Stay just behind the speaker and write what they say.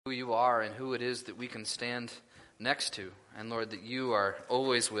who you are and who it is that we can stand next to. And Lord, that you are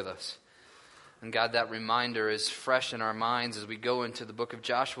always with us. And God, that reminder is fresh in our minds as we go into the book of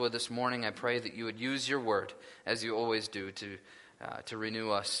Joshua this morning. I pray that you would use your word, as you always do, to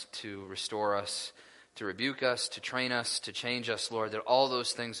renew us, to restore us, to rebuke us, to train us, to change us, Lord, that all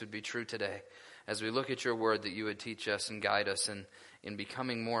those things would be true today. As we look at your word, that you would teach us and guide us in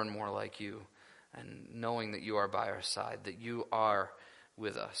becoming more and more like you, and knowing that you are by our side, that you are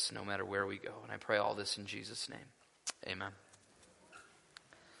with us no matter where we go. And I pray all this in Jesus' name. Amen.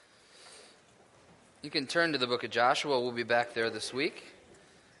 You can turn to the book of Joshua. We'll be back there this week.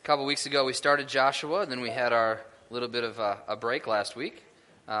 A couple weeks ago we started Joshua, and then we had our little bit of a break last week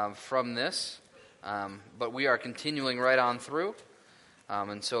from this. But we are continuing right on through.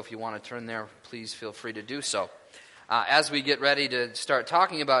 And so if you want to turn there, please feel free to do so. As we get ready to start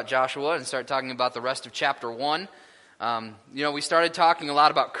talking about Joshua and start talking about the rest of chapter 1, we started talking a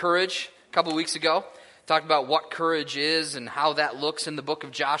lot about courage a couple weeks ago. Talked about what courage is and how that looks in the book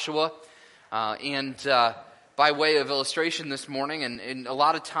of Joshua. And by way of illustration this morning, and a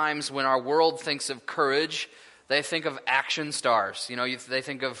lot of times when our world thinks of courage, they think of action stars. They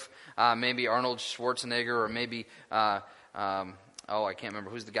think of maybe Arnold Schwarzenegger or maybe, I can't remember,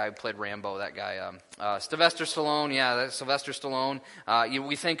 who's the guy who played Rambo, that guy, Sylvester Stallone, that's Sylvester Stallone.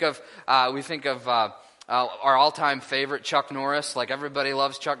 We think of our all-time favorite, Chuck Norris. Like, everybody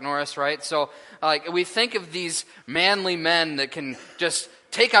loves Chuck Norris, right? So, we think of these manly men that can just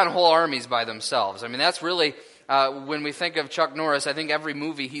take on whole armies by themselves. I mean, that's really, when we think of Chuck Norris, I think every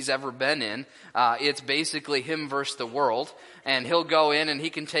movie he's ever been in, it's basically him versus the world. And he'll go in and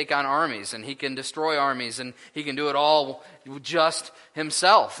he can take on armies, and he can destroy armies, and he can do it all just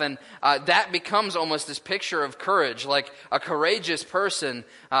himself. And that becomes almost this picture of courage. Like, a courageous person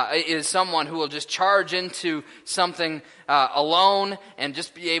is someone who will just charge into something alone and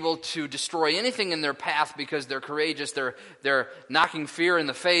just be able to destroy anything in their path because they're courageous. They're knocking fear in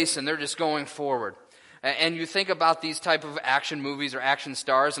the face, and they're just going forward. And you think about these type of action movies or action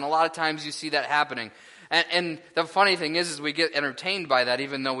stars, and a lot of times you see that happening. And the funny thing is we get entertained by that,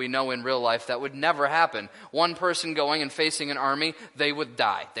 even though we know in real life that would never happen. One person going and facing an army, they would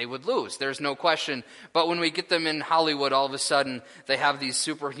die. They would lose. There's no question. But when we get them in Hollywood, all of a sudden, they have these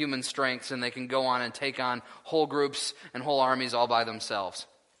superhuman strengths, and they can go on and take on whole groups and whole armies all by themselves.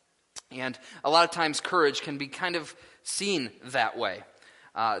 And a lot of times courage can be kind of seen that way.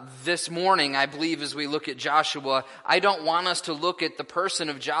 This morning, I believe, as we look at Joshua, I don't want us to look at the person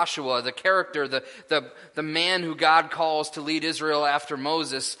of Joshua, the character, the man who God calls to lead Israel after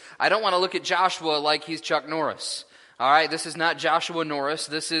Moses. I don't want to look at Joshua like he's Chuck Norris. All right, this is not Joshua Norris.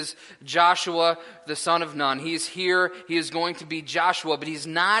 This is Joshua, the son of Nun. He's here. He is going to be Joshua, but he's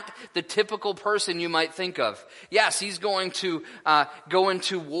not the typical person you might think of. Yes, he's going to go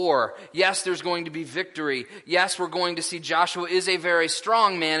into war. Yes, there's going to be victory. Yes, we're going to see Joshua is a very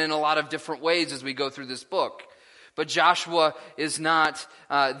strong man in a lot of different ways as we go through this book. But Joshua is not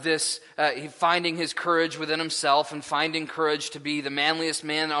finding his courage within himself and finding courage to be the manliest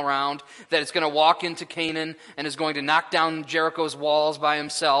man around, that is going to walk into Canaan and is going to knock down Jericho's walls by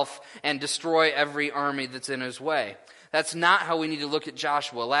himself and destroy every army that's in his way. That's not how we need to look at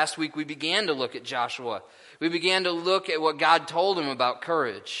Joshua. Last week we began to look at Joshua. We began to look at what God told him about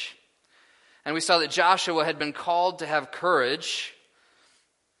courage. And we saw that Joshua had been called to have courage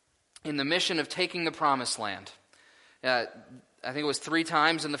in the mission of taking the promised land. I think it was 3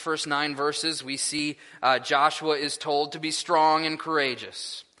 times in the first 9 verses we see Joshua is told to be strong and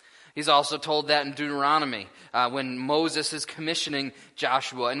courageous. He's also told that in Deuteronomy when Moses is commissioning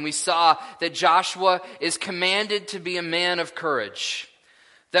Joshua. And we saw that Joshua is commanded to be a man of courage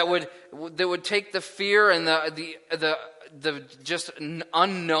that would take the fear and the just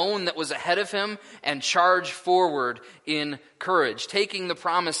unknown that was ahead of him and charge forward in courage, taking the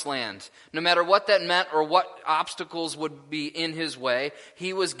promised land. No matter what that meant or what obstacles would be in his way,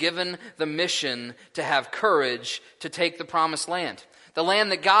 he was given the mission to have courage to take the promised land. The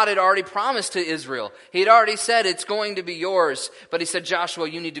land that God had already promised to Israel. He had already said it's going to be yours, but he said, Joshua,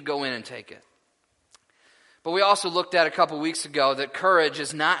 you need to go in and take it. But we also looked at a couple weeks ago that courage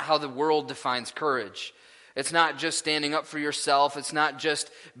is not how the world defines courage. It's not just standing up for yourself. It's not just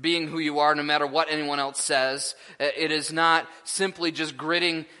being who you are no matter what anyone else says. It is not simply just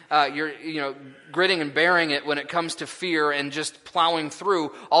gritting and bearing it when it comes to fear and just plowing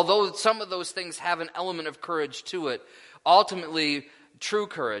through. Although some of those things have an element of courage to it, ultimately true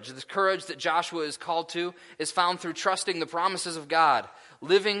courage, the courage that Joshua is called to, is found through trusting the promises of God,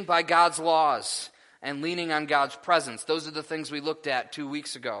 living by God's laws, and leaning on God's presence. Those are the things we looked at 2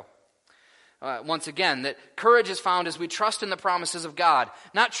 weeks ago. once again, that courage is found as we trust in the promises of God.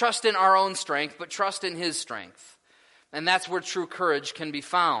 Not trust in our own strength, but trust in His strength. And that's where true courage can be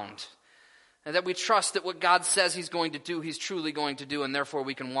found. And that we trust that what God says He's going to do, He's truly going to do, and therefore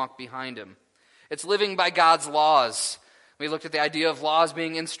we can walk behind Him. It's living by God's laws. We looked at the idea of laws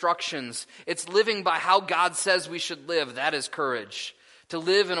being instructions. It's living by how God says we should live. That is courage. To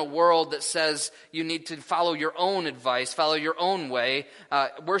live in a world that says you need to follow your own advice, follow your own way,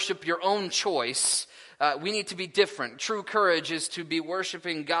 worship your own choice. We need to be different. True courage is to be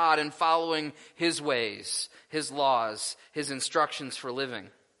worshiping God and following His ways, His laws, His instructions for living.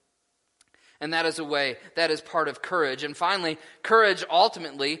 And that is a way, that is part of courage. And finally, courage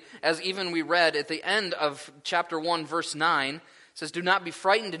ultimately, as even we read at the end of chapter 1, verse 9, says, do not be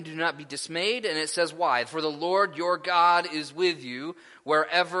frightened and do not be dismayed. And it says why? For the Lord your God is with you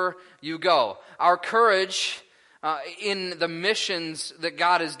wherever you go. Our courage in the missions that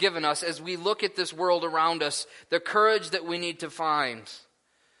God has given us, as we look at this world around us, the courage that we need to find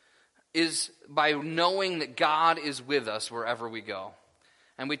is by knowing that God is with us wherever we go.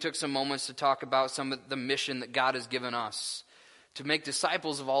 And we took some moments to talk about some of the mission that God has given us. To make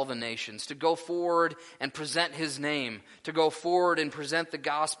disciples of all the nations. To go forward and present His name. To go forward and present the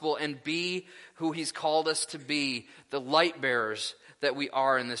gospel and be who He's called us to be. The light bearers that we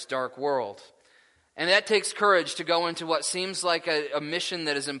are in this dark world. And that takes courage to go into what seems like a mission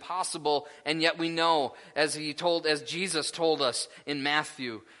that is impossible. And yet we know, as Jesus told us in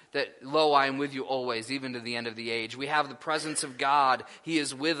Matthew, that, lo, I am with you always, even to the end of the age. We have the presence of God. He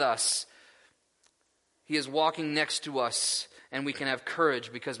is with us. He is walking next to us, and we can have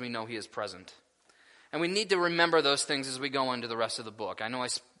courage because we know He is present. And we need to remember those things as we go into the rest of the book. I know I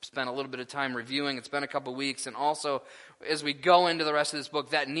spent a little bit of time reviewing. It's been a couple weeks. And also, as we go into the rest of this book,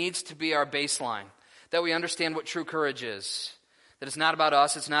 that needs to be our baseline. That we understand what true courage is. That it's not about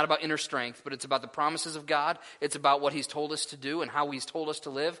us, it's not about inner strength, but it's about the promises of God. It's about what He's told us to do and how He's told us to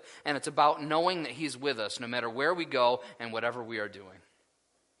live. And it's about knowing that He's with us no matter where we go and whatever we are doing.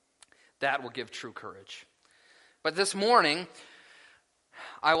 That will give true courage. But this morning,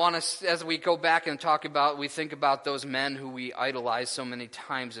 I want to, as we go back and we think about those men who we idolize so many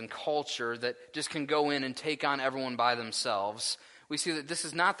times in culture that just can go in and take on everyone by themselves. We see that this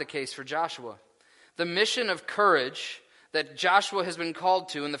is not the case for Joshua. The mission of courage that Joshua has been called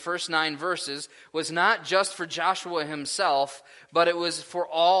to in the first 9 verses was not just for Joshua himself, but it was for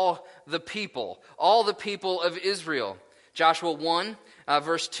all the people of Israel. Joshua 1,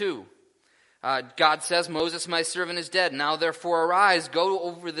 verse 2. God says, Moses, my servant, is dead. Now therefore arise, go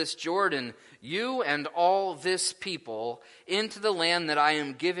over this Jordan, you and all this people, into the land that I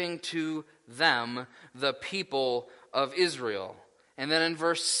am giving to them, the people of Israel. And then in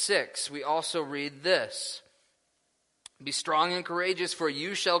verse 6, we also read this. Be strong and courageous, for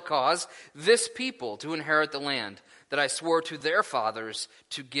you shall cause this people to inherit the land that I swore to their fathers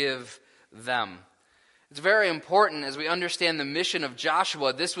to give them. It's very important as we understand the mission of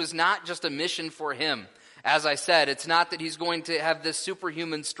Joshua. This was not just a mission for him. As I said, it's not that he's going to have this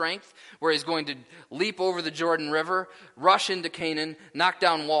superhuman strength where he's going to leap over the Jordan River, rush into Canaan, knock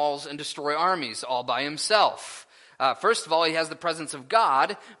down walls, and destroy armies all by himself. First of all, he has the presence of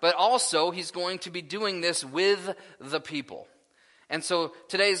God, but also he's going to be doing this with the people. And so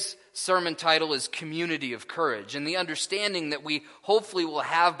today's sermon title is Community of Courage. And the understanding that we hopefully will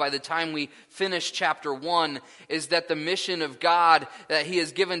have by the time we finish chapter 1 is that the mission of God that He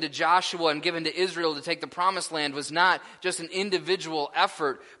has given to Joshua and given to Israel to take the promised land was not just an individual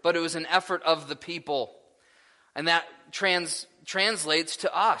effort, but it was an effort of the people. And that translates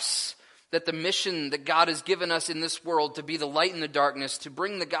to us. That the mission that God has given us in this world to be the light in the darkness, to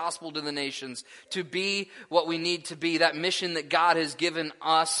bring the gospel to the nations, to be what we need to be, that mission that God has given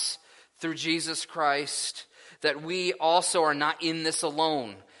us through Jesus Christ, that we also are not in this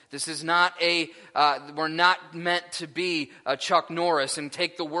alone. This is not we're not meant to be a Chuck Norris and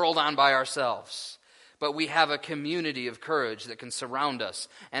take the world on by ourselves. But we have a community of courage that can surround us.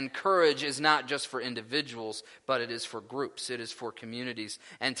 And courage is not just for individuals, but it is for groups. It is for communities.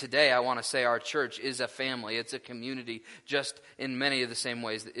 And today I want to say our church is a family. It's a community just in many of the same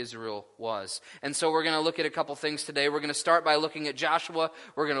ways that Israel was. And so we're going to look at a couple things today. We're going to start by looking at Joshua.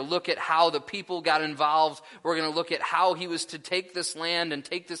 We're going to look at how the people got involved. We're going to look at how he was to take this land and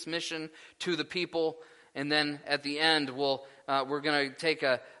take this mission to the people. And then at the end, we're going to take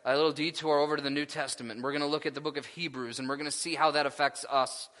a little detour over to the New Testament. We're going to look at the book of Hebrews, and we're going to see how that affects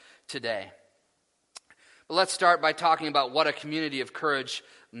us today. But let's start by talking about what a community of courage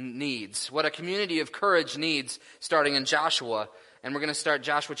needs. What a community of courage needs, starting in Joshua. And we're going to start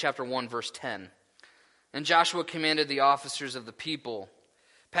Joshua chapter 1, verse 10. And Joshua commanded the officers of the people,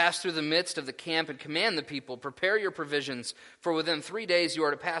 Pass through the midst of the camp and command the people, prepare your provisions, for within 3 days you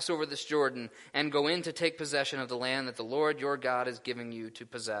are to pass over this Jordan and go in to take possession of the land that the Lord your God is giving you to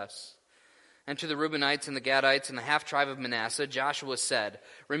possess. And to the Reubenites and the Gadites and the half-tribe of Manasseh, Joshua said,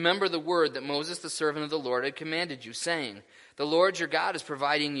 remember the word that Moses the servant of the Lord had commanded you, saying, the Lord your God is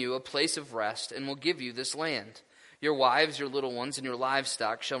providing you a place of rest and will give you this land. Your wives, your little ones, and your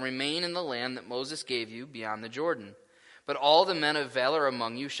livestock shall remain in the land that Moses gave you beyond the Jordan. But all the men of valor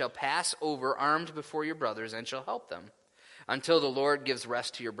among you shall pass over armed before your brothers and shall help them, until the Lord gives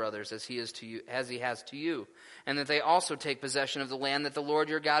rest to your brothers as he has to you, and that they also take possession of the land that the Lord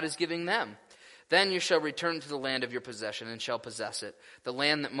your God is giving them. Then you shall return to the land of your possession and shall possess it, the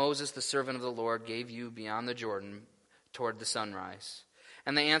land that Moses the servant of the Lord gave you beyond the Jordan toward the sunrise.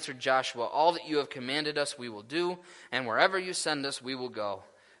 And they answered Joshua, all that you have commanded us we will do, and wherever you send us we will go.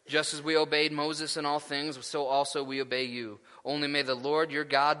 Just as we obeyed Moses in all things, so also we obey you. Only may the Lord your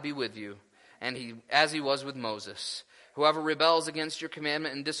God be with you, as he was with Moses. Whoever rebels against your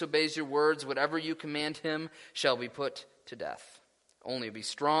commandment and disobeys your words, whatever you command him, shall be put to death. Only be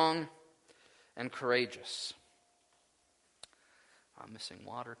strong and courageous. I'm missing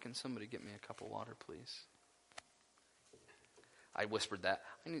water. Can somebody get me a cup of water, please? I whispered that.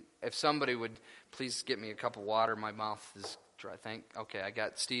 If somebody would please get me a cup of water, my mouth is dry. Okay, I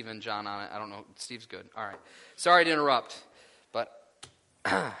got Steve and John on it. I don't know. Steve's good. All right. Sorry to interrupt, but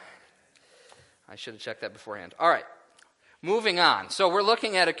I should have checked that beforehand. All right. Moving on. So we're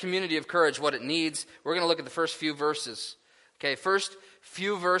looking at a community of courage, what it needs. We're going to look at the first few verses. Okay, first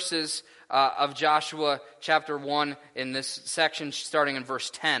few verses of Joshua chapter 1 in this section, starting in verse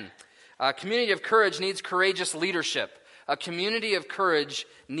 10. A community of courage needs courageous leadership. A community of courage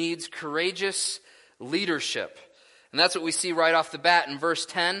needs courageous leadership. And that's what we see right off the bat in verse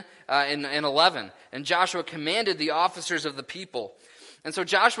 10 and 11. And Joshua commanded the officers of the people. And so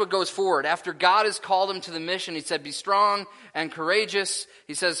Joshua goes forward. After God has called him to the mission, he said, be strong and courageous.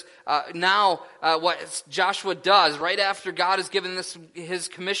 He says, what Joshua does, right after God has given his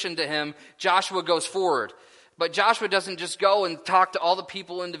commission to him, Joshua goes forward. But Joshua doesn't just go and talk to all the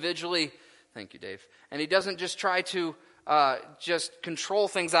people individually. Thank you, Dave. And he doesn't just try to just control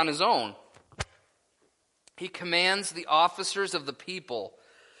things on his own. He commands the officers of the people.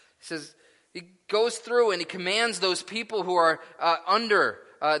 He says, he goes through and he commands those people who are under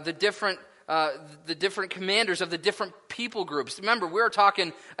the different commanders of the different people groups. Remember, we're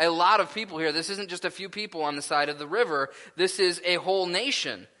talking a lot of people here. This isn't just a few people on the side of the river. This is a whole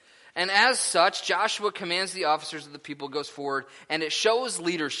nation. And as such, Joshua commands the officers of the people, goes forward, and it shows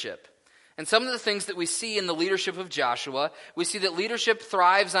leadership. And some of the things that we see in the leadership of Joshua, we see that leadership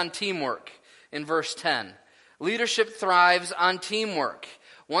thrives on teamwork in verse 10. Leadership thrives on teamwork.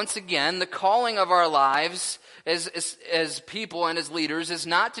 Once again, the calling of our lives as people and as leaders is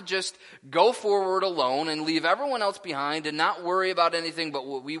not to just go forward alone and leave everyone else behind and not worry about anything but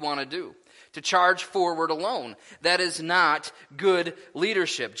what we want to do. To charge forward alone. That is not good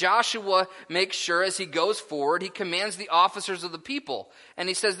leadership. Joshua makes sure as he goes forward, he commands the officers of the people. And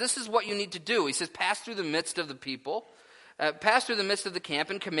he says, this is what you need to do. He says, pass through the midst of the people. Pass through the midst of the camp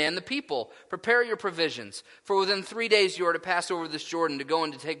and command the people. Prepare your provisions. For within 3 days you are to pass over this Jordan to go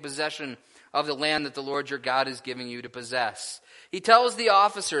and to take possession of the land that the Lord your God is giving you to possess. He tells the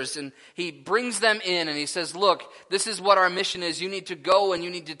officers and he brings them in and he says, look, this is what our mission is. You need to go and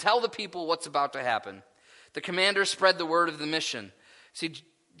you need to tell the people what's about to happen. The commanders spread the word of the mission. See,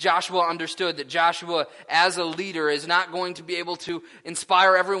 Joshua understood that Joshua, as a leader, is not going to be able to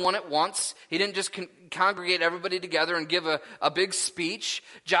inspire everyone at once. He didn't just congregate everybody together and give a big speech.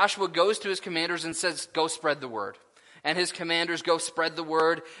 Joshua goes to his commanders and says, go spread the word. And his commanders go spread the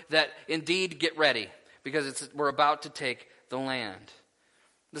word that indeed get ready because we're about to take the land.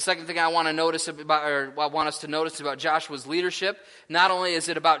 The second thing I want us to notice about Joshua's leadership, not only is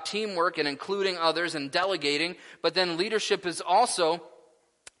it about teamwork and including others and delegating, but then leadership is also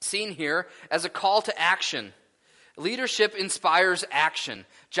seen here as a call to action. Leadership inspires action.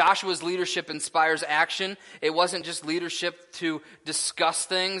 Joshua's leadership inspires action. It wasn't just leadership to discuss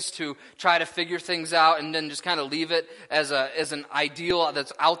things, to try to figure things out and then just kind of leave it as an ideal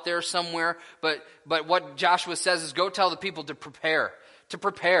that's out there somewhere. But what Joshua says is go tell the people to prepare,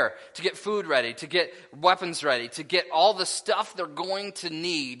 to get food ready, to get weapons ready, to get all the stuff they're going to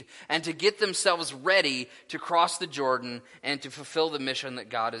need, and to get themselves ready to cross the Jordan and to fulfill the mission that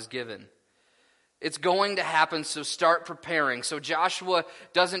God has given. It's going to happen, so start preparing. So Joshua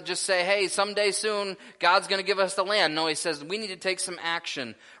doesn't just say, hey, someday soon God's going to give us the land. No, he says we need to take some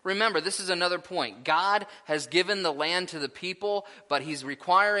action. Remember, this is another point. God has given the land to the people, but he's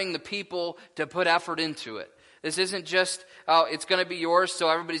requiring the people to put effort into it. This isn't just, oh, it's going to be yours, so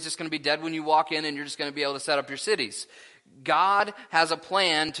everybody's just going to be dead when you walk in and you're just going to be able to set up your cities. God has a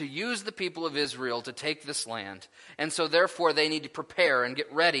plan to use the people of Israel to take this land. And so therefore they need to prepare and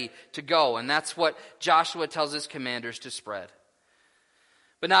get ready to go. And that's what Joshua tells his commanders to spread.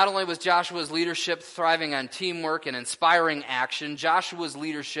 But not only was Joshua's leadership thriving on teamwork and inspiring action, Joshua's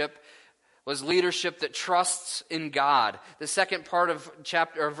leadership was leadership that trusts in God. The second part of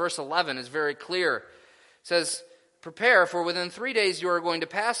verse 11 is very clear. It says, "Prepare, for within 3 days you are going to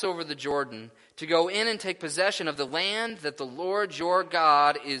pass over the Jordan to go in and take possession of the land that the Lord your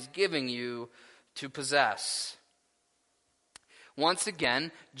God is giving you to possess." Once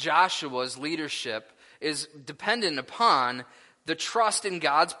again, Joshua's leadership is dependent upon the trust in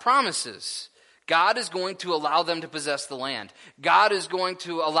God's promises. God is going to allow them to possess the land. God is going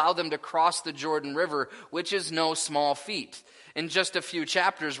to allow them to cross the Jordan River, which is no small feat. In just a few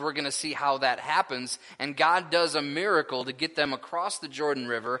chapters, we're going to see how that happens, and God does a miracle to get them across the Jordan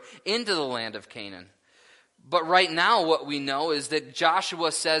River into the land of Canaan. But right now, what we know is that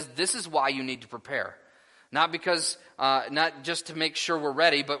Joshua says this is why you need to prepare. Not just to make sure we're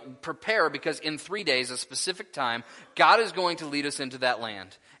ready, but prepare because in 3 days, a specific time, God is going to lead us into that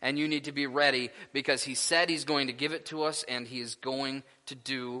land. And you need to be ready because he said he's going to give it to us, and he is going to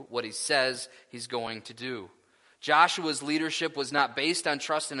do what he says he's going to do. Joshua's leadership was not based on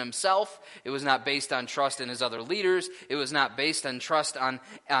trust in himself. It was not based on trust in his other leaders. It was not based on trust on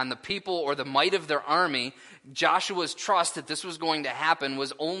the people or the might of their army. Joshua's trust that this was going to happen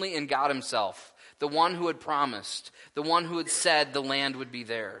was only in God himself, the one who had promised, the one who had said the land would be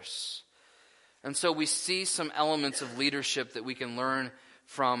theirs. And so we see some elements of leadership that we can learn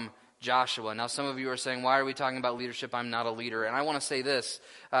from Joshua. Now, some of you are saying, why are we talking about leadership? I'm not a leader. And I want to say this.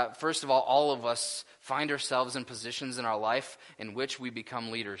 First of all of us find ourselves in positions in our life in which we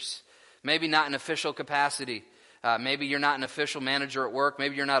become leaders. Maybe not in official capacity. Maybe you're not an official manager at work.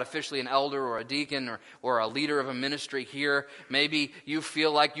 Maybe you're not officially an elder or a deacon or a leader of a ministry here. Maybe you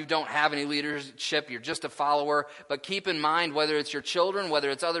feel like you don't have any leadership. You're just a follower. But keep in mind, whether it's your children, whether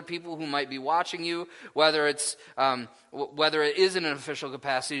it's other people who might be watching you, whether it is in an official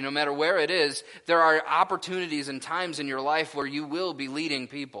capacity, no matter where it is, there are opportunities and times in your life where you will be leading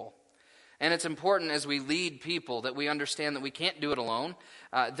people. And it's important as we lead people that we understand that we can't do it alone,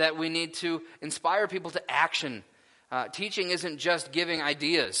 that we need to inspire people to action. Teaching isn't just giving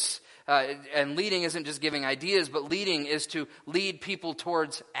ideas, and leading isn't just giving ideas, but leading is to lead people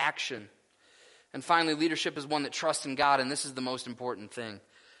towards action. And finally, leadership is one that trusts in God, and this is the most important thing.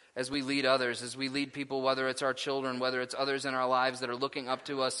 As we lead others, as we lead people, whether it's our children, whether it's others in our lives that are looking up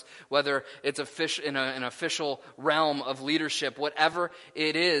to us, whether it's in an official realm of leadership, whatever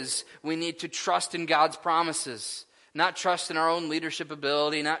it is, we need to trust in God's promises. Not trust in our own leadership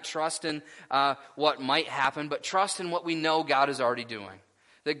ability, not trust in what might happen, but trust in what we know God is already doing.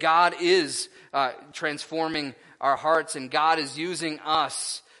 That God is transforming our hearts and God is using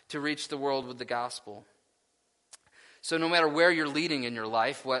us to reach the world with the gospel. So no matter where you're leading in your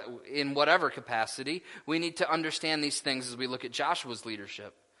life, in whatever capacity, we need to understand these things as we look at Joshua's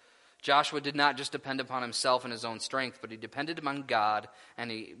leadership. Joshua did not just depend upon himself and his own strength, but he depended upon God and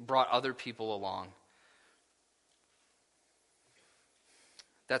he brought other people along.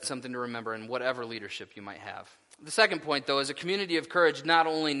 That's something to remember in whatever leadership you might have. The second point, though, is a community of courage not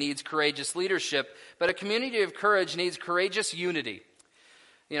only needs courageous leadership, but a community of courage needs courageous unity.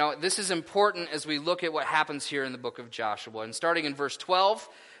 You know, this is important as we look at what happens here in the book of Joshua. And starting in verse 12,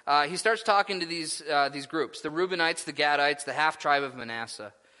 he starts talking to these groups, the Reubenites, the Gadites, the half-tribe of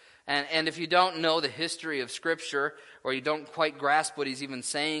Manasseh. And if you don't know the history of Scripture, or you don't quite grasp what he's even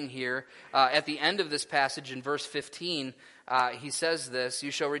saying here, at the end of this passage in verse 15, he says this,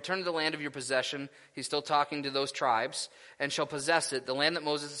 "You shall return to the land of your possession," he's still talking to those tribes, "and shall possess it, the land that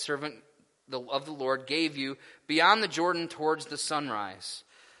Moses, the servant of the Lord, gave you beyond the Jordan towards the sunrise."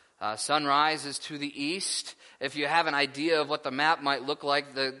 Sunrise is to the east. If you have an idea of what the map might look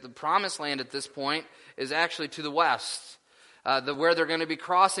like, the promised land at this point is actually to the west. Where they're going to be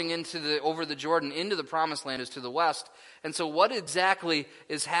crossing over the Jordan into the promised land is to the west. And so what exactly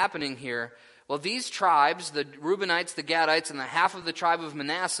is happening here? Well, these tribes, the Reubenites, the Gadites, and the half of the tribe of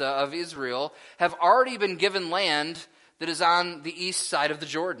Manasseh of Israel, have already been given land that is on the east side of the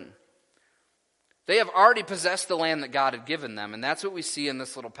Jordan. They have already possessed the land that God had given them, and that's what we see in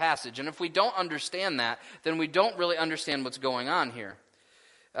this little passage. And if we don't understand that, then we don't really understand what's going on here.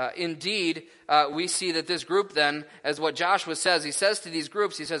 Indeed, we see that this group then, as what Joshua says, he says to these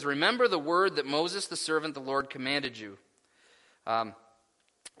groups, he says, "Remember the word that Moses, the servant of the Lord, commanded you."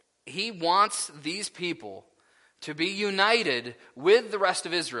 He wants these people to be united with the rest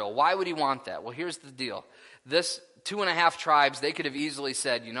of Israel. Why would he want that? Well, here's the deal. this 2.5 tribes, they could have easily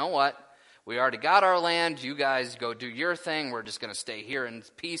said, you know what? We already got our land. You guys go do your thing. We're just going to stay here in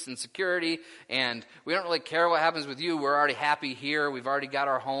peace and security. And we don't really care what happens with you. We're already happy here. We've already got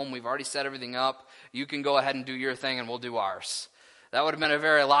our home. We've already set everything up. You can go ahead and do your thing and we'll do ours. That would have been a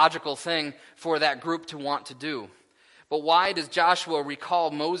very logical thing for that group to want to do. But why does Joshua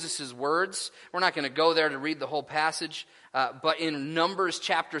recall Moses' words? We're not going to go there to read the whole passage. But in Numbers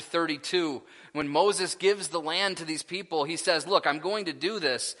chapter 32, when Moses gives the land to these people, he says, look, I'm going to do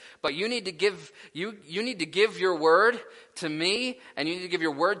this, but you need to give your word to me, and you need to give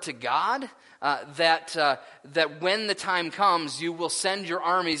your word to God, that when the time comes, you will send your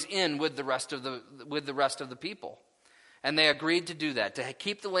armies in with the rest of the people. And they agreed to do that, to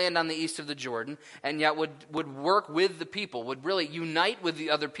keep the land on the east of the Jordan, and yet would work with the people, would really unite with the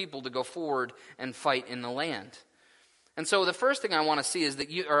other people to go forward and fight in the land. And so the first thing I want to see is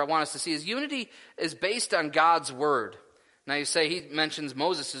I want us to see is unity is based on God's word. Now you say he mentions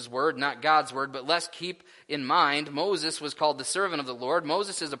Moses' word, not God's word, but let's keep in mind Moses was called the servant of the Lord.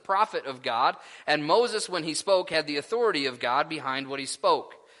 Moses is a prophet of God, and Moses, when he spoke, had the authority of God behind what he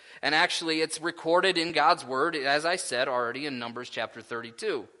spoke. And actually it's recorded in God's word, as I said already in Numbers chapter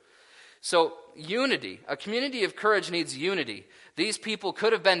 32. So unity, a community of courage needs unity. These people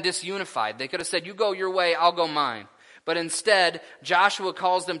could have been disunified. They could have said, you go your way, I'll go mine. But instead, Joshua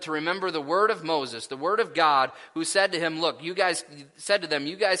calls them to remember the word of Moses, the word of God, who said to him, look, you guys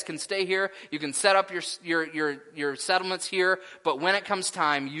can stay here, you can set up your settlements here, but when it comes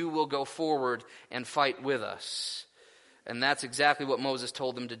time, you will go forward and fight with us. And that's exactly what Moses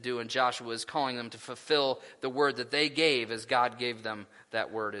told them to do, and Joshua is calling them to fulfill the word that they gave as God gave them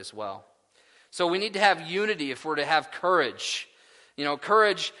that word as well. So we need to have unity if we're to have courage. You know,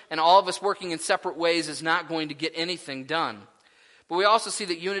 courage and all of us working in separate ways is not going to get anything done. But we also see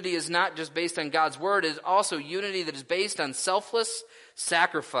that unity is not just based on God's word, it is also unity that is based on selfless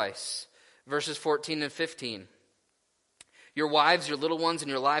sacrifice. Verses 14 and 15. Your wives, your little ones,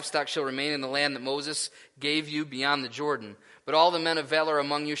 and your livestock shall remain in the land that Moses gave you beyond the Jordan. But all the men of valor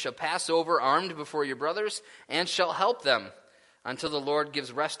among you shall pass over armed before your brothers, and shall help them, until the Lord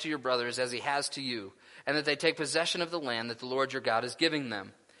gives rest to your brothers as he has to you, and that they take possession of the land that the Lord your God is giving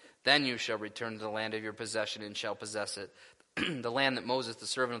them. Then you shall return to the land of your possession and shall possess it, the land that Moses, the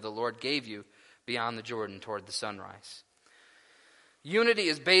servant of the Lord, gave you beyond the Jordan toward the sunrise. Unity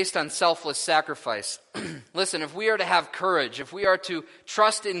is based on selfless sacrifice. Listen, if we are to have courage, if we are to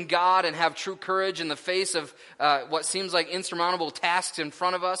trust in God and have true courage in the face of what seems like insurmountable tasks in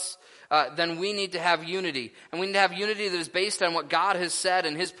front of us, then we need to have unity. And we need to have unity that is based on what God has said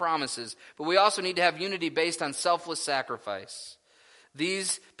and his promises. But we also need to have unity based on selfless sacrifice.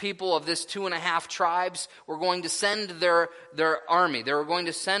 These people of this 2.5 tribes were going to send their army. They were going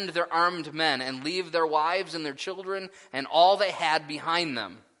to send their armed men and leave their wives and their children and all they had behind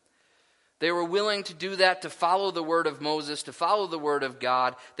them. They were willing to do that, to follow the word of Moses, to follow the word of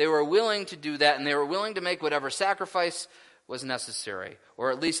God. They were willing to do that, and they were willing to make whatever sacrifice was necessary,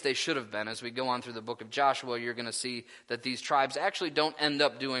 or at least they should have been. As we go on through the book of Joshua, you're going to see that these tribes actually don't end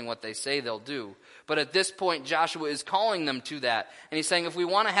up doing what they say they'll do. But at this point, Joshua is calling them to that. And he's saying, if we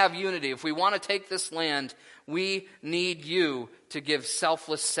want to have unity, if we want to take this land, we need you to give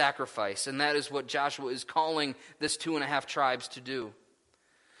selfless sacrifice. And that is what Joshua is calling this 2.5 tribes to do.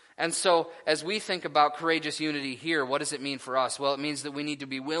 And so, as we think about courageous unity here, what does it mean for us? Well, it means that we need to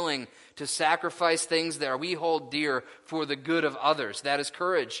be willing to sacrifice things that we hold dear for the good of others. That is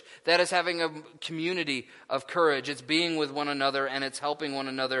courage. That is having a community of courage. It's being with one another, and it's helping one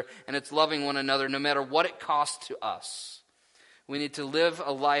another, and it's loving one another, no matter what it costs to us. We need to live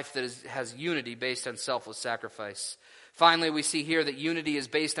a life that has unity based on selfless sacrifice. Finally, we see here that unity is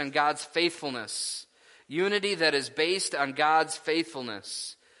based on God's faithfulness. Unity that is based on God's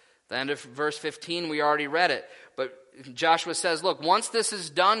faithfulness. The end of verse 15, we already read it. But Joshua says, look, once this is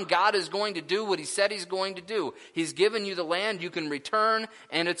done, God is going to do what he said he's going to do. He's given you the land, you can return,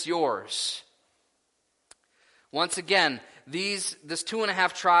 and it's yours. Once again, this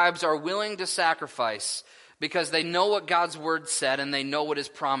 2.5 tribes are willing to sacrifice because they know what God's word said and they know what his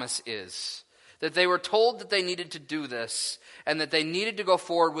promise is. That they were told that they needed to do this, and that they needed to go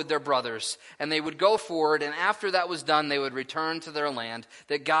forward with their brothers, and they would go forward, and after that was done, they would return to their land,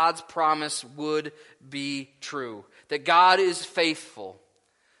 that God's promise would be true, that God is faithful,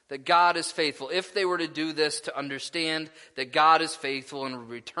 that God is faithful. If they were to do this, to understand that God is faithful and would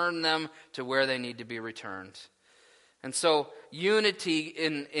return them to where they need to be returned. And so unity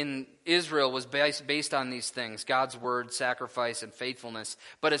in Israel was based on these things, God's word, sacrifice, and faithfulness,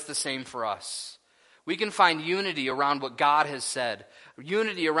 but it's the same for us. We can find unity around what God has said,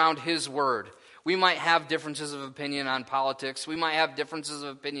 unity around his word. We might have differences of opinion on politics. We might have differences of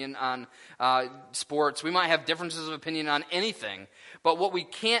opinion on sports. We might have differences of opinion on anything. But what we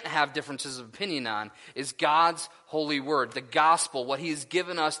can't have differences of opinion on is God's holy word, the gospel, what he has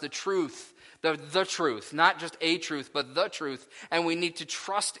given us, the truth, the truth, not just a truth, but the truth. And we need to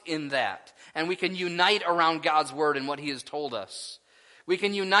trust in that. And we can unite around God's word and what he has told us. We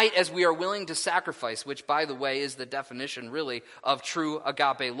can unite as we are willing to sacrifice, which, by the way, is the definition, really, of true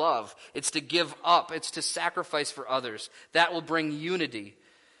agape love. It's to give up. It's to sacrifice for others. That will bring unity.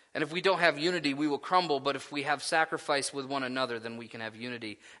 And if we don't have unity, we will crumble. But if we have sacrifice with one another, then we can have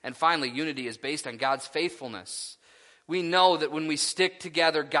unity. And finally, unity is based on God's faithfulness. We know that when we stick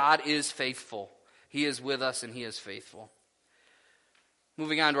together, God is faithful. He is with us and he is faithful.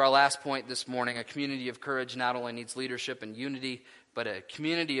 Moving on to our last point this morning, a community of courage not only needs leadership and unity, but a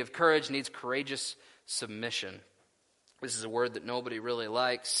community of courage needs courageous submission. This is a word that nobody really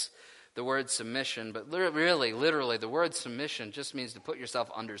likes, the word submission. But really, literally, the word submission just means to put yourself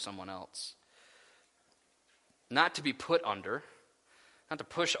under someone else. Not to be put under, not to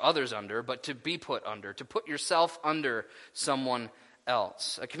push others under, but to be put under, to put yourself under someone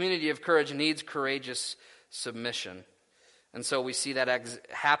else. A community of courage needs courageous submission. And so we see that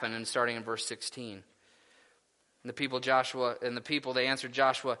happen in starting in verse 16. And the people, they answered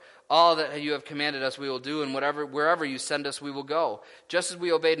Joshua, all that you have commanded us we will do, and wherever you send us we will go. Just as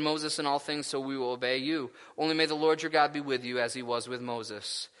we obeyed Moses in all things, so we will obey you. Only may the Lord your God be with you as he was with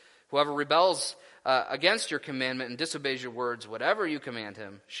Moses. Whoever rebels against your commandment and disobeys your words, whatever you command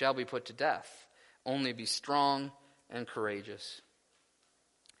him, shall be put to death. Only be strong and courageous.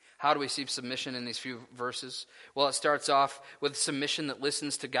 How do we see submission in these few verses? Well, it starts off with submission that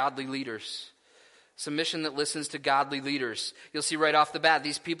listens to godly leaders. Submission that listens to godly leaders. You'll see right off the bat,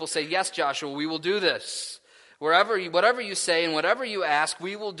 these people say, yes, Joshua, we will do this. Whatever you say and whatever you ask,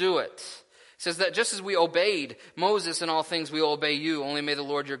 we will do it. It says that just as we obeyed Moses in all things, we will obey you. Only may the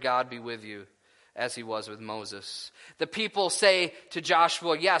Lord your God be with you, as he was with Moses. The people say to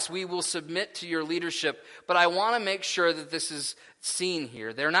Joshua, yes, we will submit to your leadership, but I want to make sure that this is seen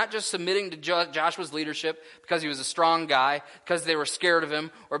here. They're not just submitting to Joshua's leadership because he was a strong guy, because they were scared of him,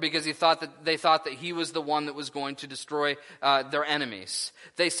 or because they thought that he was the one that was going to destroy their enemies.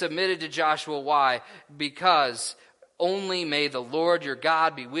 They submitted to Joshua. Why? Because only may the Lord your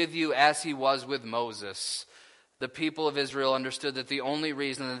God be with you as he was with Moses. The people of Israel understood that the only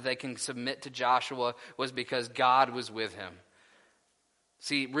reason that they can submit to Joshua was because God was with him.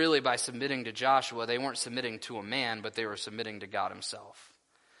 See, really by submitting to Joshua, they weren't submitting to a man, but they were submitting to God himself.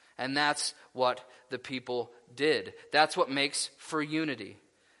 And that's what the people did. That's what makes for unity.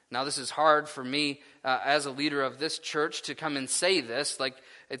 Now, this is hard for me as a leader of this church to come and say this. Like,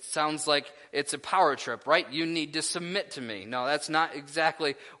 it sounds like it's a power trip, right? You need to submit to me. No, that's not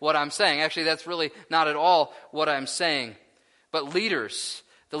exactly what I'm saying. Actually, that's really not at all what I'm saying. But leaders,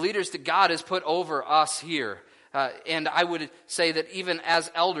 the leaders that God has put over us here, and I would say that even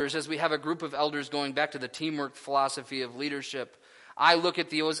as elders, as we have a group of elders going back to the teamwork philosophy of leadership, I look at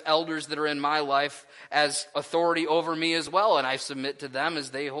those elders that are in my life as authority over me as well, and I submit to them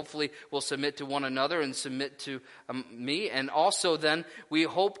as they hopefully will submit to one another and submit to me. And also then we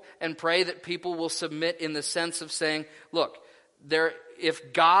hope and pray that people will submit in the sense of saying, look,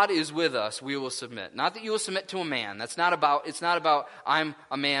 if God is with us, we will submit. Not that you will submit to a man. It's not about I'm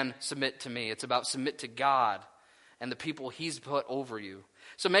a man, submit to me. It's about submit to God and the people he's put over you.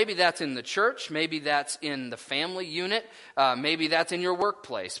 So maybe that's in the church, maybe that's in the family unit, maybe that's in your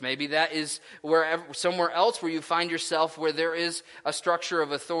workplace, maybe that is somewhere else where you find yourself where there is a structure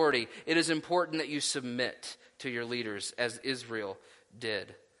of authority. It is important that you submit to your leaders as Israel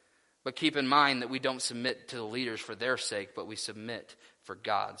did. But keep in mind that we don't submit to the leaders for their sake, but we submit for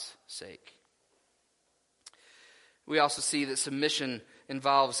God's sake. We also see that submission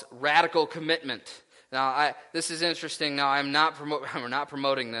involves radical commitment. Now, this is interesting. Now, we're not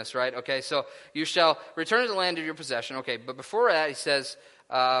promoting this, right? Okay, so you shall return to the land of your possession. Okay, but before that, he says,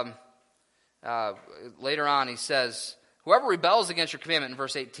 later on, he says, whoever rebels against your commandment in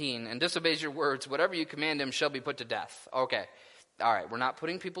verse 18 and disobeys your words, whatever you command him shall be put to death. Okay, all right, we're not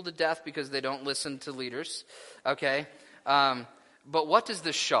putting people to death because they don't listen to leaders. Okay, but what does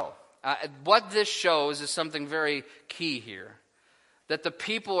this show? What this shows is something very key here. That the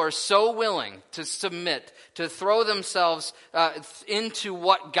people are so willing to submit, to throw themselves into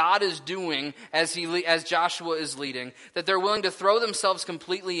what God is doing as Joshua is leading, that they're willing to throw themselves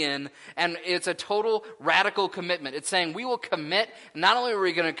completely in, and it's a total radical commitment. It's saying we will commit. Not only are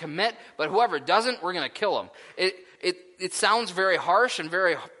we going to commit, but whoever doesn't, we're going to kill them. It sounds very harsh and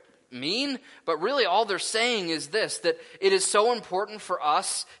very mean, but really all they're saying is this, that it is so important for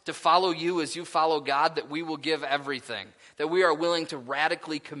us to follow you as you follow God that we will give everything, that we are willing to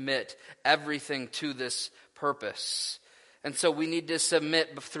radically commit everything to this purpose. And so we need to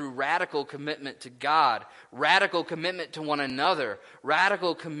submit through radical commitment to God, radical commitment to one another,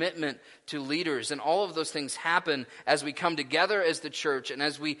 radical commitment to leaders. And all of those things happen as we come together as the church and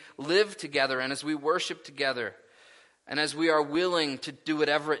as we live together and as we worship together and as we are willing to do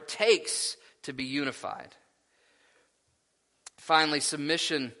whatever it takes to be unified. Finally,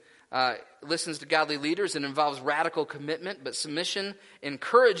 submission listens to godly leaders and involves radical commitment, but submission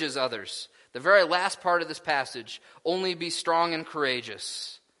encourages others. The very last part of this passage, only be strong and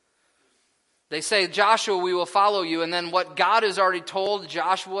courageous. They say, Joshua, we will follow you. And then what God has already told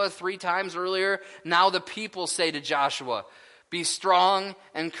Joshua 3 times earlier, now the people say to Joshua, be strong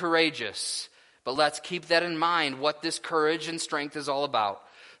and courageous. But let's keep that in mind, what this courage and strength is all about.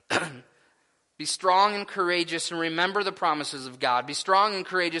 Be strong and courageous and remember the promises of God. Be strong and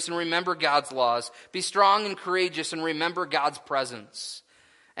courageous and remember God's laws. Be strong and courageous and remember God's presence.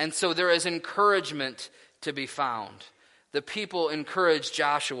 And so there is encouragement to be found. The people encourage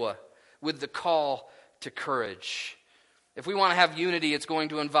Joshua with the call to courage. If we want to have unity, it's going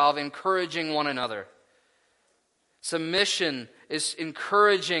to involve encouraging one another. Submission is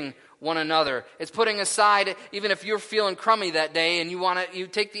encouraging one another. It's putting aside, even if you're feeling crummy that day and you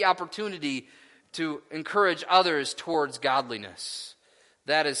take the opportunity to encourage others towards godliness.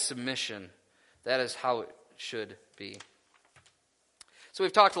 That is submission. That is how it should be. So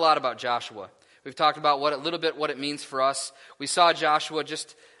we've talked a lot about Joshua. We've talked about what it means for us. We saw Joshua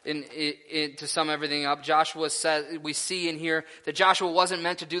just to sum everything up. Joshua says, we see in here that Joshua wasn't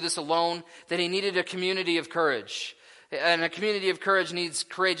meant to do this alone, that he needed a community of courage. And a community of courage needs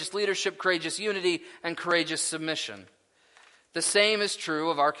courageous leadership, courageous unity, and courageous submission. The same is true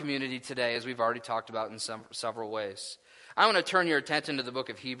of our community today, as we've already talked about in several ways. I want to turn your attention to the book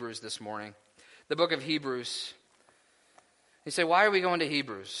of Hebrews this morning. The book of Hebrews. You say, why are we going to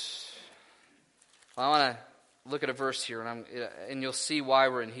Hebrews? Well, I want to look at a verse here, and you'll see why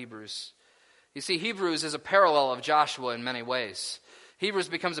we're in Hebrews. You see, Hebrews is a parallel of Joshua in many ways. Hebrews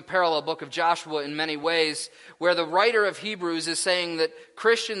becomes a parallel book of Joshua in many ways, where the writer of Hebrews is saying that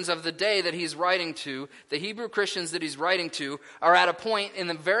Christians of the day that he's writing to, the Hebrew Christians that he's writing to, are at a point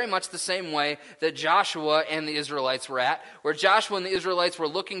in very much the same way that Joshua and the Israelites were at, where Joshua and the Israelites were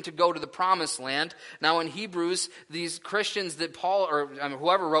looking to go to the promised land. Now in Hebrews, these Christians that Paul, or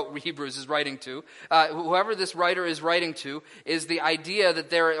whoever wrote Hebrews is writing to, whoever this writer is writing to, is the idea that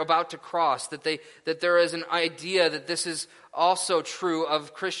they're about to cross, that there is an idea that this is also true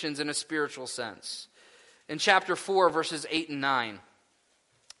of Christians in a spiritual sense. In chapter 4, verses 8 and 9.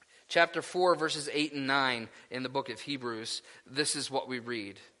 Chapter 4, verses 8 and 9 in the book of Hebrews, this is what we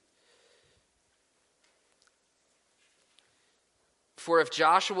read. For if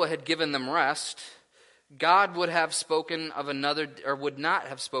Joshua had given them rest, God would have spoken of another, or would not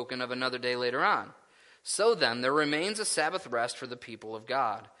have spoken of another day later on. So then, there remains a Sabbath rest for the people of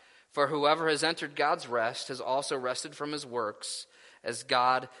God. For whoever has entered God's rest has also rested from his works, as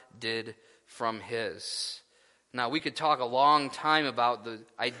God did from his. Now, we could talk a long time about the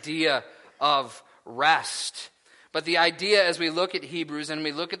idea of rest. But the idea, as we look at Hebrews and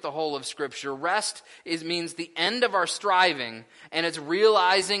we look at the whole of Scripture, rest means the end of our striving, and it's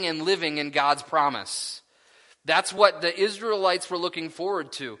realizing and living in God's promise. That's what the Israelites were looking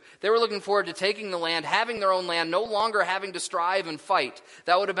forward to. They were looking forward to taking the land, having their own land, no longer having to strive and fight.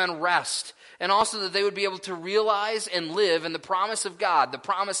 That would have been rest. And also that they would be able to realize and live in the promise of God, the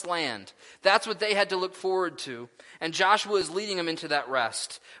promised land. That's what they had to look forward to. And Joshua is leading them into that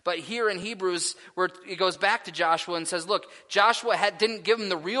rest. But here in Hebrews, where it goes back to Joshua and says, look, Joshua didn't give them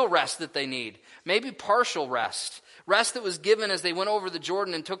the real rest that they need. Maybe partial rest. Rest that was given as they went over the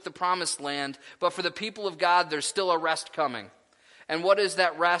Jordan and took the promised land. But for the people of God, there's still a rest coming. And what is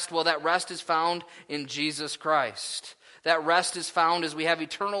that rest? Well, that rest is found in Jesus Christ. That rest is found as we have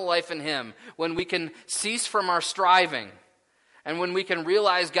eternal life in Him, when we can cease from our striving, and when we can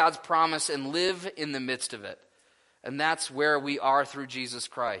realize God's promise and live in the midst of it. And that's where we are through Jesus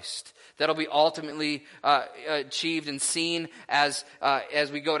Christ. That'll be ultimately achieved and seen as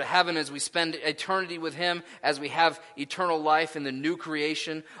we go to heaven, as we spend eternity with Him, as we have eternal life in the new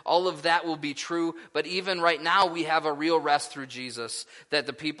creation. All of that will be true, but even right now we have a real rest through Jesus that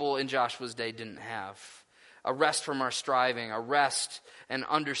the people in Joshua's day didn't have. A rest from our striving, a rest and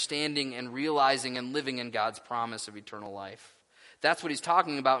understanding and realizing and living in God's promise of eternal life. That's what he's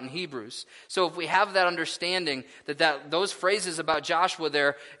talking about in Hebrews. So if we have that understanding that those phrases about Joshua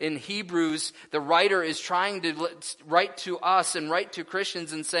there in Hebrews, the writer is trying to write to us and write to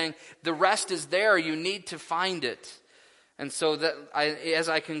Christians and saying, the rest is there, you need to find it. And so that as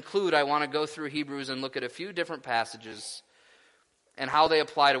I conclude, I want to go through Hebrews and look at a few different passages and how they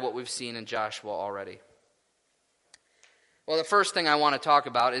apply to what we've seen in Joshua already. Well, the first thing I want to talk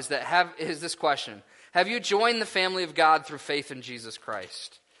about is this question. Have you joined the family of God through faith in Jesus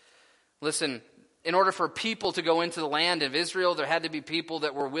Christ? Listen, in order for people to go into the land of Israel, there had to be people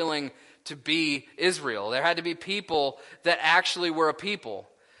that were willing to be Israel. There had to be people that actually were a people.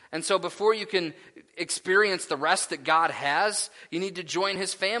 And so before you can experience the rest that God has, you need to join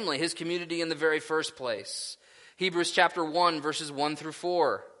his family, his community in the very first place. Hebrews chapter 1, verses 1 through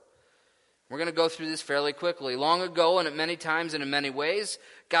 4. We're going to go through this fairly quickly. Long ago, and at many times and in many ways,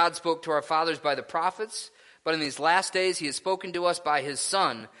 God spoke to our fathers by the prophets, but in these last days he has spoken to us by his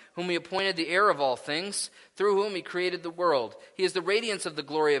Son, whom he appointed the heir of all things, through whom he created the world. He is the radiance of the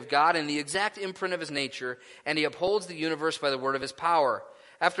glory of God and the exact imprint of his nature, and he upholds the universe by the word of his power.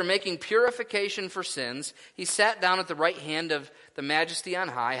 After making purification for sins, he sat down at the right hand of the Majesty on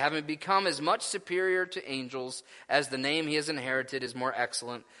high, having become as much superior to angels as the name he has inherited is more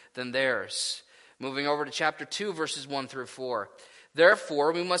excellent than theirs. Moving over to chapter 2, verses 1 through 4.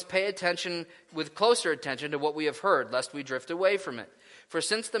 Therefore, we must pay attention with closer attention to what we have heard, lest we drift away from it. For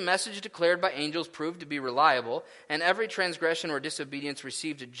since the message declared by angels proved to be reliable, and every transgression or disobedience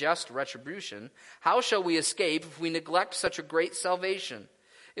received a just retribution, how shall we escape if we neglect such a great salvation?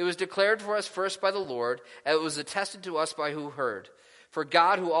 It was declared for us first by the Lord, and it was attested to us by who heard. For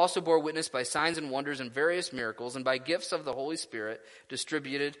God, who also bore witness by signs and wonders and various miracles, and by gifts of the Holy Spirit,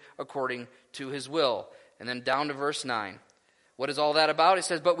 distributed according to his will. And then down to verse 9. What is all that about? It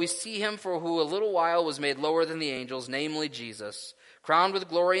says, but we see him for who a little while was made lower than the angels, namely Jesus, crowned with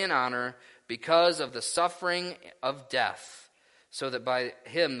glory and honor because of the suffering of death, so that by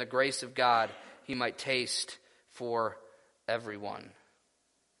him, the grace of God, he might taste for everyone.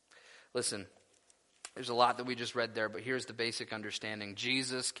 Listen, there's a lot that we just read there, but here's the basic understanding.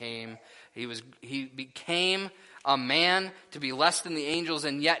 Jesus came, he became a man to be less than the angels,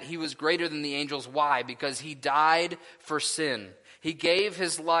 and yet he was greater than the angels. Why? Because he died for sin. He gave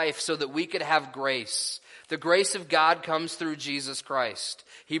his life so that we could have grace. The grace of God comes through Jesus Christ.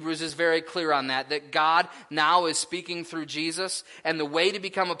 Hebrews is very clear on that God now is speaking through Jesus, and the way to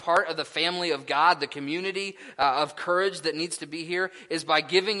become a part of the family of God, the community of courage that needs to be here, is by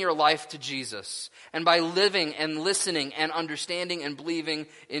giving your life to Jesus, and by living and listening and understanding and believing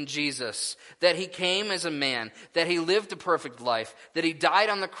in Jesus, that he came as a man, that he lived a perfect life, that he died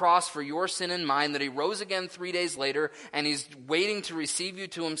on the cross for your sin and mine, that he rose again 3 days later, and he's waiting to receive you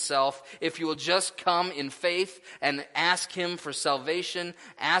to himself if you will just come in faith and ask him for salvation,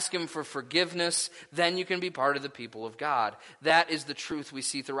 ask him for forgiveness, then you can be part of the people of God. That is the truth we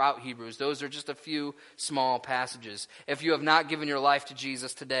see throughout Hebrews. Those are just a few small passages. If you have not given your life to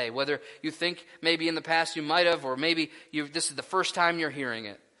Jesus today, whether you think maybe in the past you might have, or maybe this is the first time you're hearing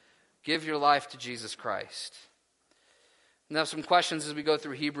it, give your life to Jesus Christ. Now, some questions as we go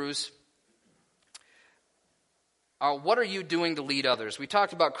through Hebrews. What are you doing to lead others? We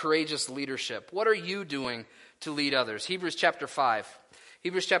talked about courageous leadership. What are you doing to lead others? Hebrews chapter 5.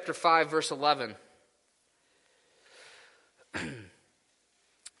 Hebrews chapter 5, verse 11.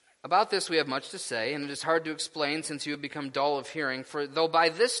 About this we have much to say, and it is hard to explain since you have become dull of hearing. For though by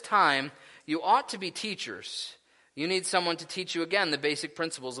this time you ought to be teachers, you need someone to teach you again the basic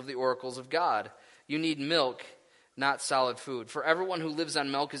principles of the oracles of God. You need milk, not solid food. For everyone who lives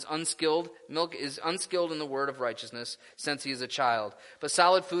on milk is unskilled. Milk is unskilled in the word of righteousness, since he is a child. But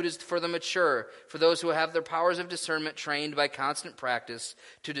solid food is for the mature, for those who have their powers of discernment trained by constant practice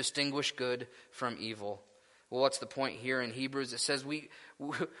to distinguish good from evil. Well, what's the point here in Hebrews? It says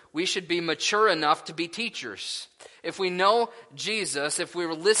we should be mature enough to be teachers. If we know Jesus, if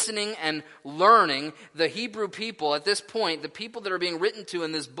we're listening and learning, the Hebrew people at this point, the people that are being written to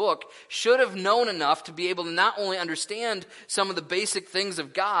in this book, should have known enough to be able to not only understand some of the basic things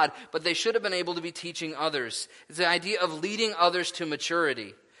of God, but they should have been able to be teaching others. It's the idea of leading others to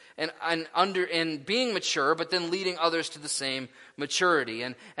maturity. And being mature, but then leading others to the same maturity.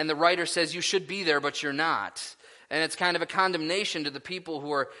 And the writer says you should be there, but you're not. And it's kind of a condemnation to the people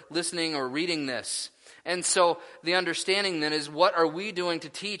who are listening or reading this. And so the understanding then is, what are we doing to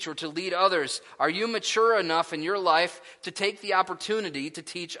teach or to lead others? Are you mature enough in your life to take the opportunity to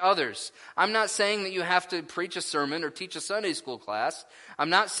teach others? I'm not saying that you have to preach a sermon or teach a Sunday school class. I'm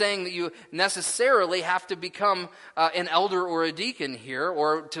not saying that you necessarily have to become an elder or a deacon here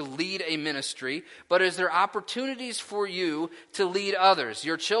or to lead a ministry. But is there opportunities for you to lead others?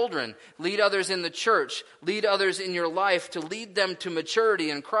 Your children, lead others in the church, lead others in your life, to lead them to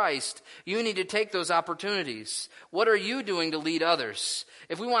maturity in Christ. You need to take those opportunities. What are you doing to lead others?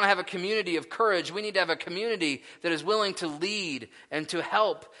 If we want to have a community of courage, we need to have a community that is willing to lead and to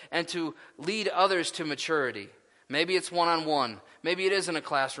help and to lead others to maturity. Maybe it's one-on-one. Maybe it is in a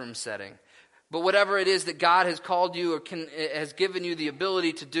classroom setting. But whatever it is that God has called you or has given you the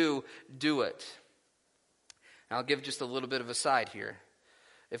ability to do it. Now, I'll give just a little bit of a side here.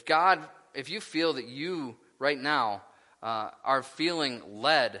 If you feel that you right now are feeling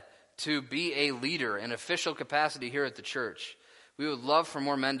led to be a leader in official capacity here at the church, we would love for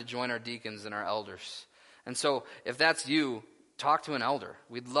more men to join our deacons and our elders. And so if that's you, talk to an elder.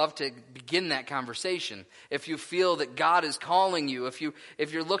 We'd love to begin that conversation. If you feel that God is calling you, if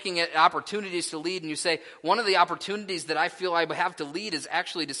you're looking at opportunities to lead and you say, one of the opportunities that I feel I have to lead is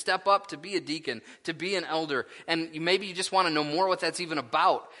actually to step up to be a deacon, to be an elder, and maybe you just want to know more what that's even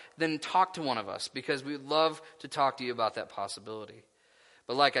about, then talk to one of us, because we'd love to talk to you about that possibility.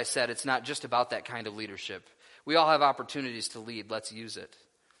 But like I said, it's not just about that kind of leadership. We all have opportunities to lead. Let's use it.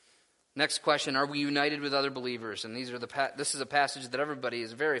 Next question, are we united with other believers? And this is a passage that everybody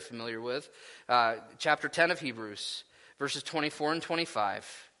is very familiar with. Chapter 10 of Hebrews, verses 24 and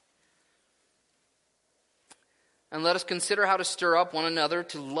 25. And let us consider how to stir up one another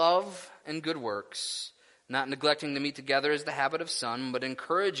to love and good works, not neglecting to meet together as the habit of some, but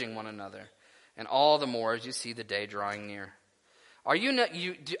encouraging one another, and all the more as you see the day drawing near. Are you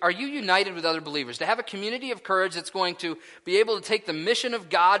united with other believers? To have a community of courage that's going to be able to take the mission of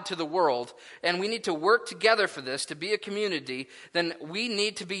God to the world, and we need to work together for this, to be a community, then we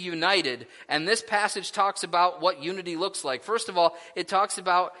need to be united. And this passage talks about what unity looks like. First of all, it talks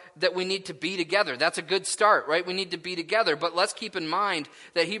about that we need to be together. That's a good start, right? We need to be together. But let's keep in mind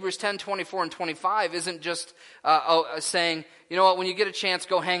that Hebrews 10, 24 and 25 isn't just saying, you know what, when you get a chance,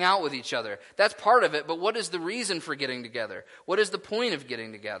 go hang out with each other. That's part of it, but what is the reason for getting together? What is the point of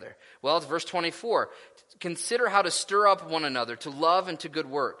getting together? Well, it's verse 24. Consider how to stir up one another to love and to good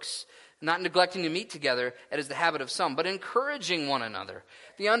works, not neglecting to meet together, as is the habit of some, but encouraging one another.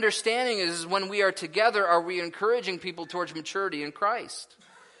 The understanding is when we are together, are we encouraging people towards maturity in Christ?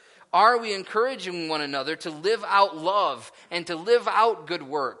 Are we encouraging one another to live out love and to live out good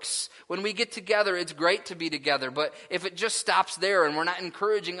works? When we get together, it's great to be together, but if it just stops there and we're not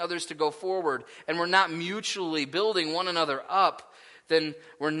encouraging others to go forward and we're not mutually building one another up, then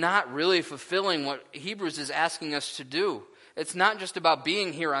we're not really fulfilling what Hebrews is asking us to do. It's not just about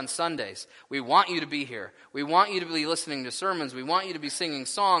being here on Sundays. We want you to be here. We want you to be listening to sermons. We want you to be singing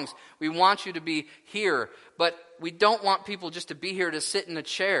songs. We want you to be here. But we don't want people just to be here to sit in a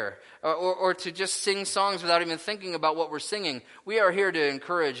chair or to just sing songs without even thinking about what we're singing. We are here to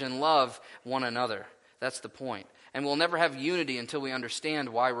encourage and love one another. That's the point. And we'll never have unity until we understand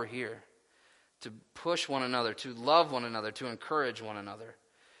why we're here. To push one another, to love one another, to encourage one another.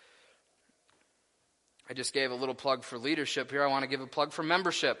 I just gave a little plug for leadership here. I want to give a plug for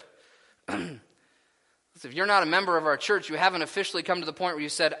membership. If you're not a member of our church, you haven't officially come to the point where you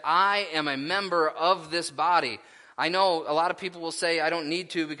said, I am a member of this body. I know a lot of people will say, I don't need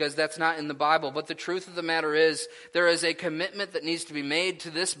to because that's not in the Bible. But the truth of the matter is, there is a commitment that needs to be made to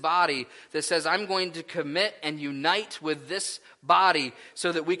this body that says, I'm going to commit and unite with this body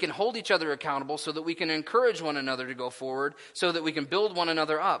so that we can hold each other accountable, so that we can encourage one another to go forward, so that we can build one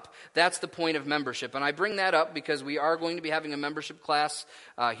another up. That's the point of membership. And I bring that up because we are going to be having a membership class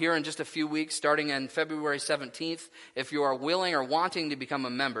here in just a few weeks, starting on February 17th. If you are willing or wanting to become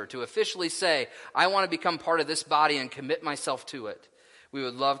a member, to officially say, I want to become part of this body and commit myself to it, we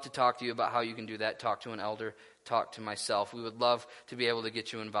would love to talk to you about how you can do that. Talk to an elder, talk to myself. We would love to be able to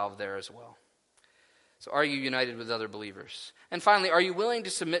get you involved there as well. So are you united with other believers? And finally, are you willing to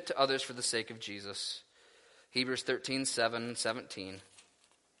submit to others for the sake of Jesus? Hebrews 13, 7 and 17.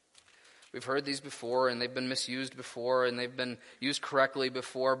 We've heard these before, and they've been misused before, and they've been used correctly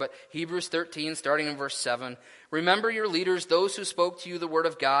before. But Hebrews 13, starting in verse 7, remember your leaders, those who spoke to you the word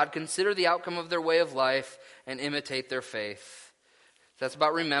of God. Consider the outcome of their way of life and imitate their faith. That's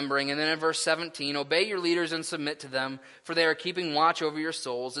about remembering. And then in verse 17, obey your leaders and submit to them, for they are keeping watch over your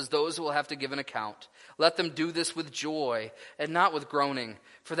souls as those who will have to give an account. Let them do this with joy and not with groaning,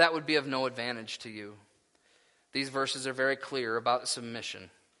 for that would be of no advantage to you. These verses are very clear about submission.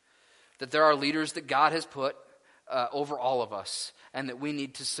 that there are leaders that God has put over all of us, and that we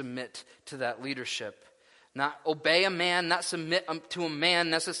need to submit to that leadership. Not obey a man, not submit to a man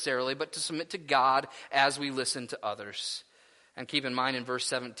necessarily, but to submit to God as we listen to others. And keep in mind in verse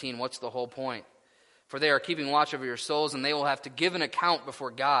 17, what's the whole point? For they are keeping watch over your souls, and they will have to give an account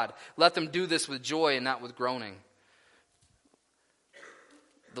before God. Let them do this with joy and not with groaning.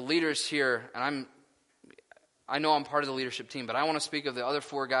 The leaders here, and I know I'm part of the leadership team, but I want to speak of the other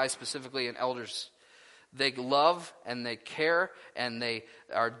 4 guys specifically and elders. They love and they care and they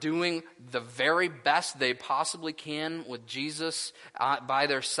are doing the very best they possibly can with Jesus by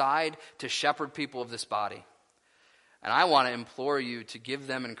their side to shepherd people of this body. And I want to implore you to give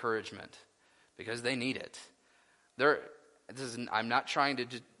them encouragement because they need it. I'm not trying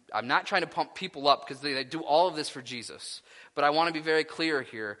to pump people up because they do all of this for Jesus. But I want to be very clear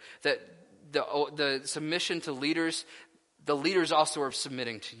here that the submission to leaders, the leaders also are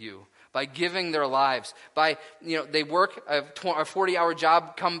submitting to you. By giving their lives, they work a 40-hour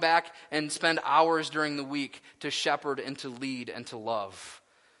job, come back and spend hours during the week to shepherd and to lead and to love.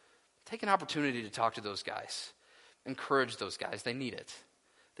 Take an opportunity to talk to those guys. Encourage those guys. They need it.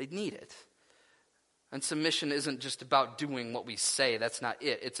 They need it. And submission isn't just about doing what we say. That's not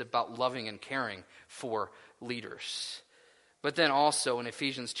it. It's about loving and caring for leaders. But then also in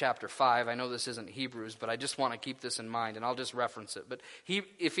Ephesians chapter 5, I know this isn't Hebrews, but I just want to keep this in mind, and I'll just reference it. But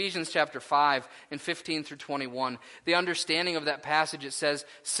Ephesians chapter 5, and 15 through 21, the understanding of that passage, it says,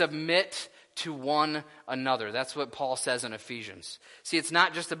 submit to one another. That's what Paul says in Ephesians. See, it's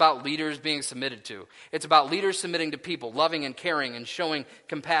not just about leaders being submitted to. It's about leaders submitting to people, loving and caring and showing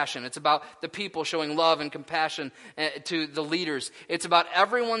compassion. It's about the people showing love and compassion to the leaders. It's about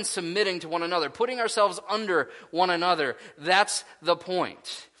everyone submitting to one another, putting ourselves under one another. That's the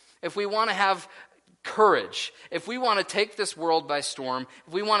point. If we want to have courage, if we want to take this world by storm,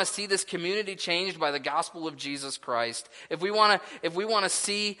 if we want to see this community changed by the gospel of Jesus Christ, if we want to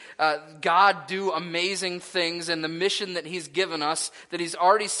see God do amazing things in the mission that He's given us, that He's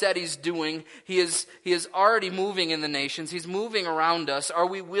already said He's doing, He is already moving in the nations, He's moving around us, are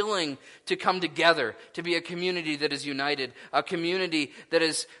we willing to come together to be a community that is united, a community that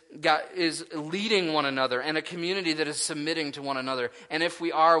is leading one another, and a community that is submitting to one another? And if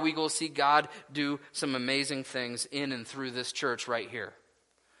we are, we will see God do some amazing things in and through this church right here.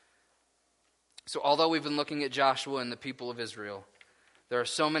 So although we've been looking at Joshua and the people of Israel, there are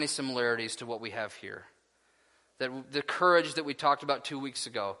so many similarities to what we have here. That the courage that we talked about 2 weeks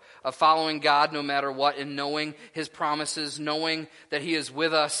ago, of following God no matter what, and knowing His promises, knowing that He is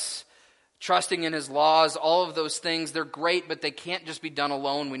with us, trusting in His laws, all of those things, they're great, but they can't just be done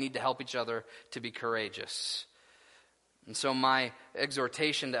alone. We need to help each other to be courageous. And so my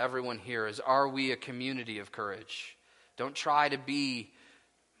exhortation to everyone here is, are we a community of courage? Don't try to be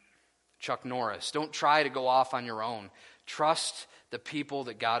Chuck Norris. Don't try to go off on your own. Trust the people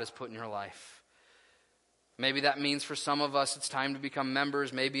that God has put in your life. Maybe that means for some of us it's time to become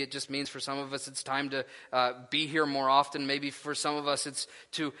members. Maybe it just means for some of us it's time to be here more often. Maybe for some of us it's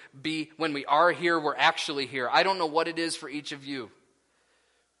to be, when we are here, we're actually here. I don't know what it is for each of you.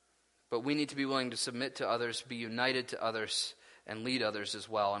 But we need to be willing to submit to others, be united to others, and lead others as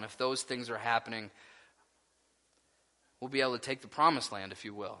well. And if those things are happening, we'll be able to take the promised land, if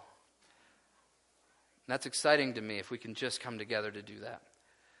you will. And that's exciting to me if we can just come together to do that.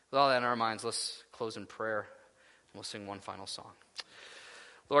 With all that in our minds, let's close in prayer, and we'll sing one final song.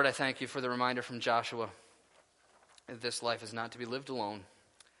 Lord, I thank You for the reminder from Joshua that this life is not to be lived alone,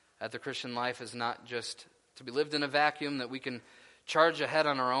 that the Christian life is not just to be lived in a vacuum, that we can charge ahead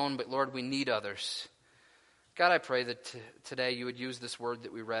on our own, but Lord, we need others. God, I pray that today You would use this word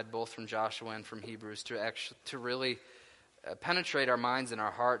that we read, both from Joshua and from Hebrews, to really penetrate our minds and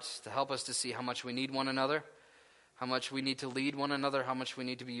our hearts, to help us to see how much we need one another, how much we need to lead one another, how much we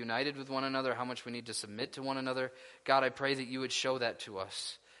need to be united with one another, how much we need to submit to one another. God, I pray that You would show that to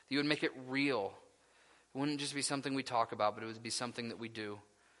us, that You would make it real. It wouldn't just be something we talk about, but it would be something that we do.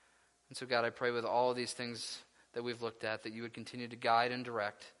 And so, God, I pray with all of these things that we've looked at, that You would continue to guide and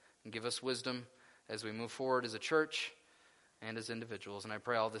direct and give us wisdom as we move forward as a church and as individuals. And I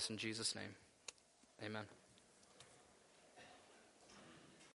pray all this in Jesus' name. Amen.